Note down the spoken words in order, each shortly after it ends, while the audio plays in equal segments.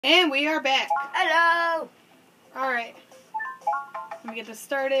And we are back. Hello! Alright. Let me get this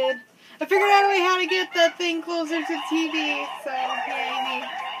started. I figured out a way how to get the thing closer to the TV, so yay me.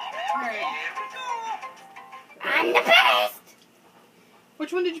 Alright. I'm the best!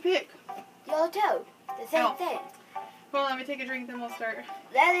 Which one did you pick? Yellow Toad. The same thing. Well, let me take a drink, then we'll start.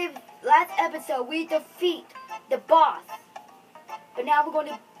 Last episode, we defeat the boss. But now we're going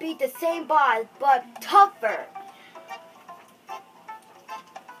to beat the same boss, but tougher.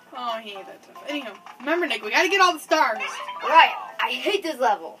 Oh, he ain't that tough. Anyhow, remember, Nick, we gotta get all the stars. Right. I hate this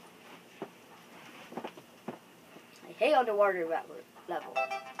level. I hate underwater level.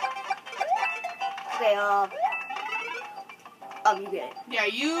 Okay, you get it. Yeah,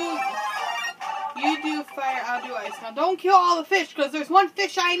 you do fire, I'll do ice. Now, don't kill all the fish, because there's one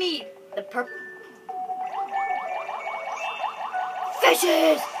fish I need. The purple.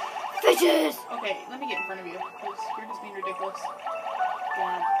 Fishes! Fishes! Okay, let me get in front of you, because you're just being ridiculous.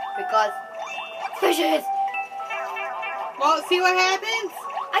 Yeah, because fishes! Well, see what happens?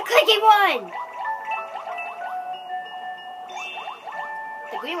 I clicked one!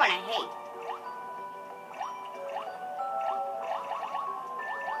 The green one I hate.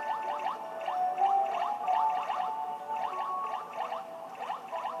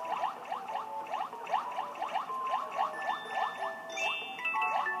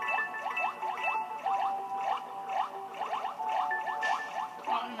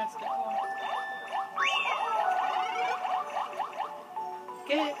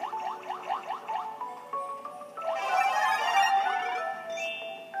 Get it.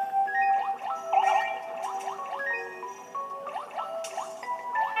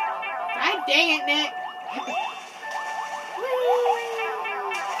 God dang it, Nick.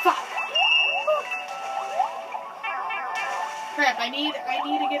 Fuck. Crap, I need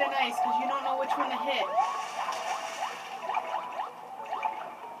to get an ice because you don't know which one to hit.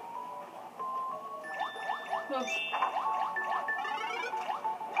 Oh.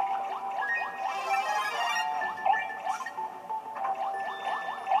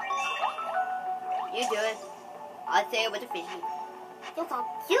 You do it. I'll say it with the fishy. You're so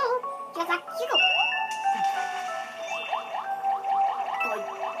cute. You're so cute.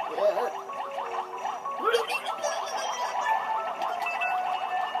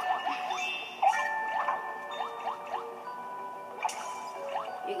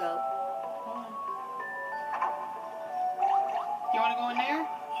 Here you go. Hold on. You want to go in there?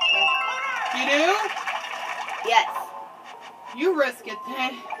 You do? Yes. You risk it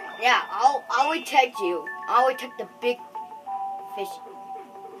then. Yeah, I'll protect you. I'll protect the big fish.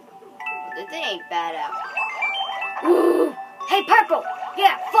 This thing ain't bad out. Ooh. Hey, Purple!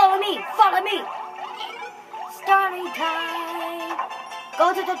 Yeah, follow me! Follow me! Starting time!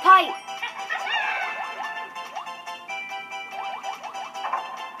 Go to the pipe!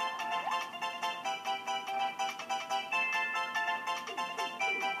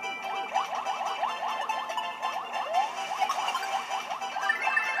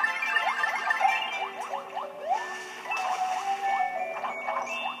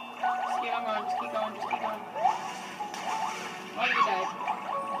 Just keep going. Oh, you died.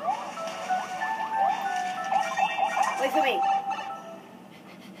 Wait for me.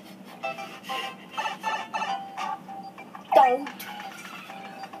 Don't.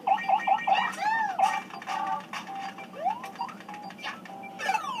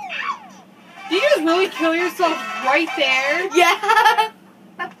 Did you just really kill yourself right there? Yeah!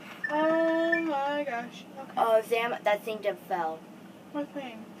 Oh my gosh. Okay. Oh, Sam, that thing just fell. What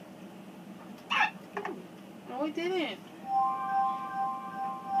thing? No, it didn't.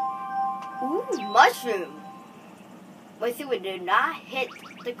 Ooh, mushroom. Wait, see, we did not hit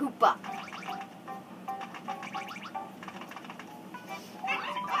the Koopa.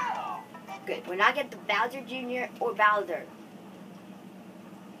 Good, we're not getting the Bowser Jr. or Bowser.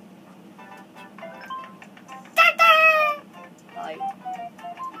 Bye.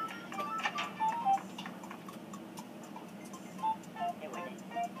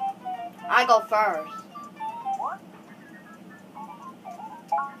 I go first.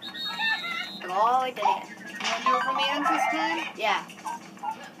 Go all the way to the end. You want to do it from the end this time? Yeah.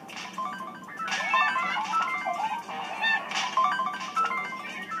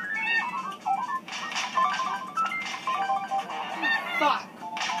 Fuck.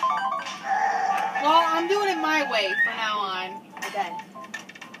 Well, I'm doing it my way from now on. Okay.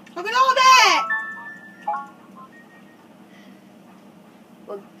 Look at all that!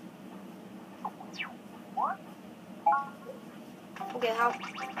 Well, okay, how?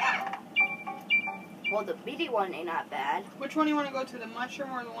 Well, the BD one ain't not bad. Which one do you want to go to, the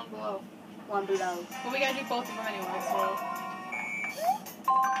mushroom or the one below? One below. Well, we gotta do both of them anyway, so...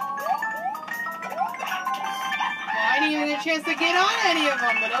 Well, I didn't even get a chance to get on any of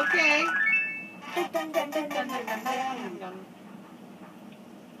them, but okay.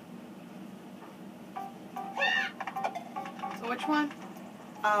 So which one?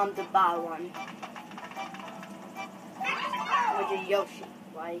 The bottom one. With the Yoshi,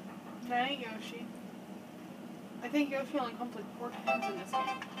 right? That ain't Yoshi. I think Yoshi only comes with 4 times in this game.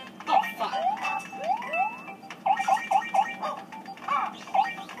 Oh, fuck.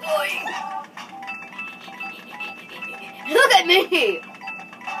 Look at me!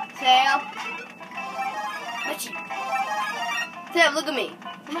 Sam. Sam, look at me.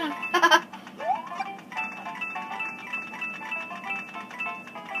 Come on.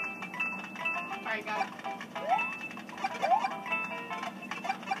 Alright, got it.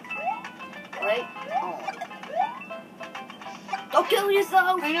 Wait. Oh. Don't kill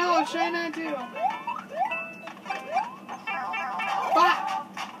yourself! I know, I was trying not to. Fuck!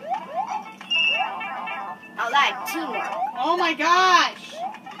 Oh, that teamwork. Oh my gosh!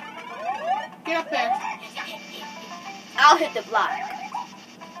 Get up there. I'll hit the block.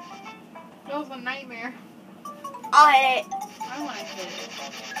 That was a nightmare. I'll hit it. I want to hit it.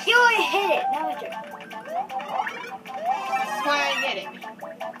 You already hit it. Now it's your... This is why I hit it.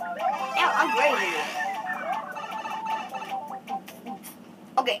 Yeah, I'm ready to hit it.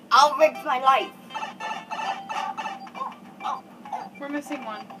 Okay, I'll risk my life. We're missing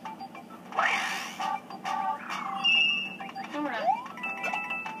one. No, we're not.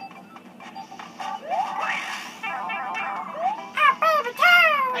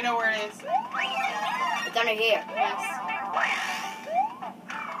 I know where it is. It's under here. Yes.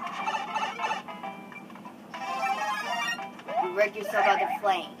 You rigged yourself out the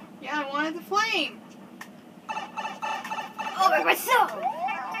flame. Yeah, I wanted the flame. Oh, by myself.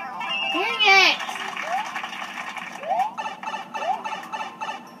 Dang it!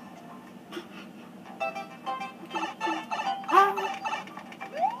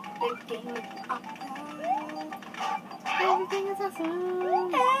 Everything is awesome.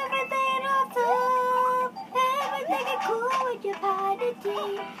 Everything awesome. Everything is cool with your party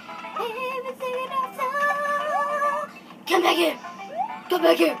team. Everything is awesome. Come back here. Come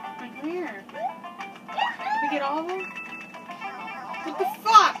back here. Come here. Did we get all of them? What the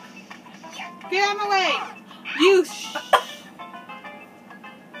fuck? Get out of my way. You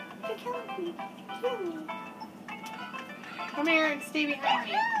You're killing me. Kill me. Come here and stay behind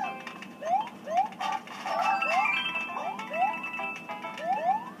me.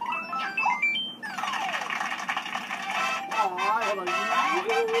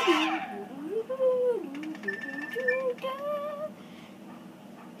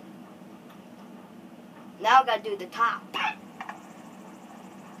 Now I gotta do the top.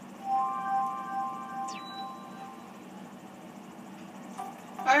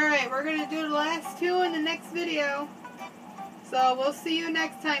 Alright, we're going to do the last 2 in the next video. So we'll see you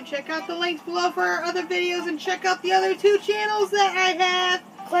next time. Check out the links below for our other videos and check out the other 2 channels that I have.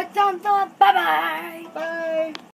 Click on the bye-bye. Bye.